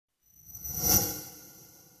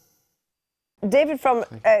David Frum,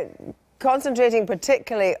 concentrating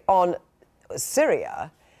particularly on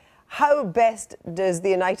Syria, how best does the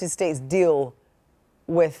United States deal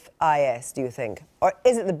with IS, do you think? Or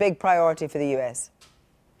is it the big priority for the US?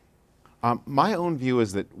 My own view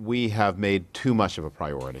is that we have made too much of a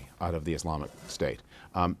priority out of the Islamic State.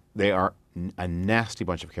 They are a nasty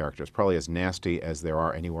bunch of characters, probably as nasty as there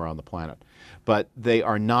are anywhere on the planet. But they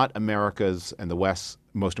are not America's and the West's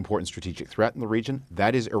most important strategic threat in the region.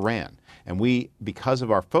 That is Iran. And we, because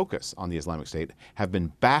of our focus on the Islamic State, have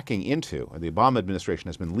been backing into, or the Obama administration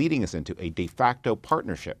has been leading us into, a de facto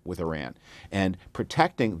partnership with Iran and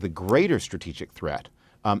protecting the greater strategic threat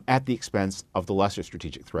at the expense of the lesser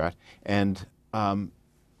strategic threat, and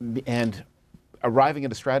arriving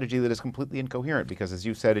at a strategy that is completely incoherent, because, as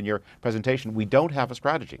you said in your presentation, we don't have a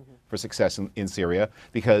strategy for success in Syria,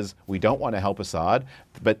 because we don't want to help Assad,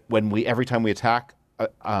 but every time we attack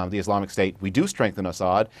the Islamic State, we do strengthen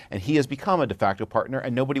Assad, and he has become a de facto partner,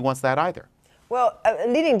 and nobody wants that either. Well,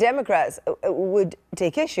 leading Democrats would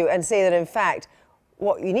take issue and say that, in fact,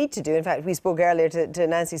 what you need to do, in fact, we spoke earlier to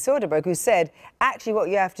Nancy Soderberg, who said, actually what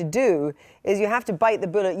you have to do is you have to bite the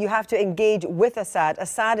bullet, you have to engage with Assad.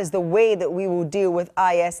 Assad is the way that we will deal with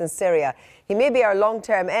IS in Syria. He may be our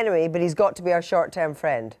long-term enemy, but he's got to be our short-term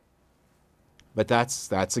friend. But that's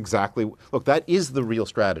exactly, look, that is the real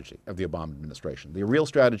strategy of the Obama administration. The real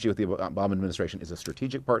strategy with the Obama administration is a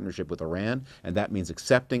strategic partnership with Iran, and that means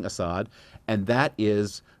accepting Assad, and that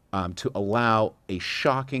is to allow a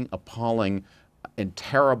shocking, appalling, and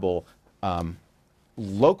terrible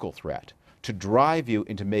local threat to drive you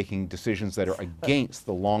into making decisions that are against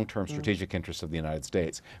the long-term strategic interests of the United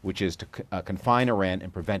States, which is to confine Iran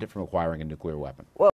and prevent it from acquiring a nuclear weapon. Well,